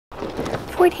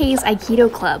Fort Hays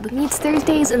Aikido Club meets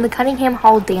Thursdays in the Cunningham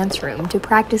Hall dance room to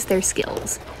practice their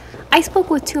skills. I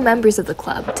spoke with two members of the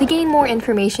club to gain more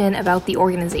information about the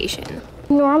organization.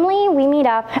 Normally we meet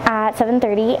up at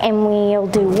 7:30 and we'll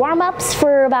do warm-ups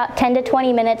for about 10 to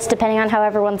 20 minutes depending on how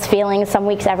everyone's feeling. Some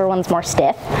weeks everyone's more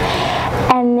stiff.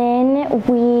 And then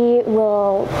we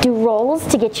will do rolls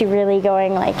to get you really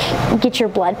going, like get your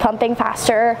blood pumping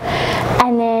faster.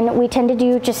 And then we tend to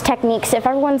do just techniques. If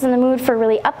everyone's in the mood for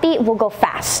really upbeat, we'll go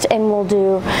fast and we'll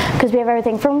do, because we have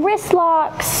everything from wrist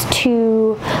locks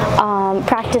to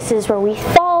practices where we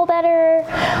fall better.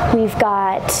 We've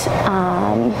got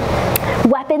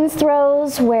weapons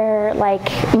throws where,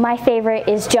 like, my favorite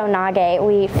is Jonage.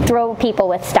 We throw people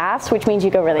with staffs, which means you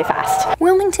go really fast.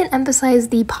 Wilmington emphasized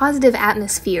the positive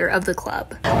atmosphere of the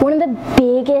club. One of the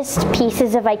biggest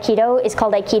pieces of Aikido is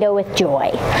called Aikido with joy.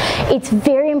 It's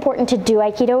very important to do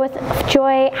Aikido with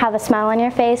joy, have a smile on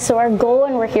your face. So our goal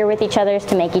when we're here with each other is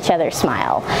to make each other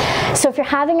smile. So if you're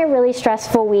having a really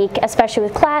stressful week, especially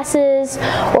with classes,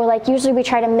 or like usually we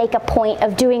try to make a point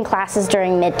of doing classes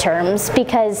during midterms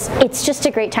because it's just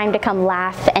a great time to come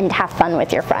laugh and have fun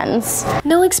with your friends.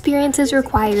 No experience is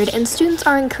required and students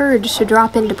are encouraged to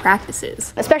drop into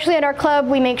practices. Especially at our club,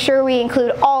 we make sure we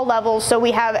include all levels, so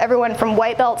we have everyone from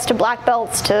white belts to black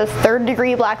belts to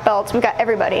third-degree black belts. We've got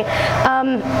everybody.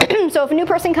 So if a new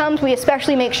person comes, we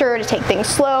especially make sure to take things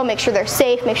slow, make sure they're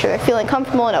safe, make sure they're feeling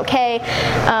comfortable and okay.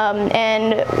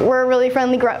 And we're a really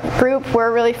friendly group.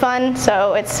 We're really fun,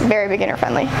 so it's very beginner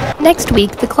friendly. Next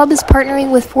week, the club is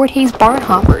partnering with Fort Hays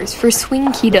Barnhoppers for Swing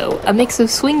Kido, a mix of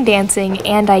swing dancing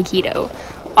and Aikido.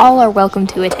 All are welcome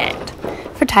to attend.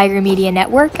 For Tiger Media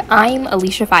Network, I'm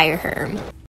Alicia Feyerherm.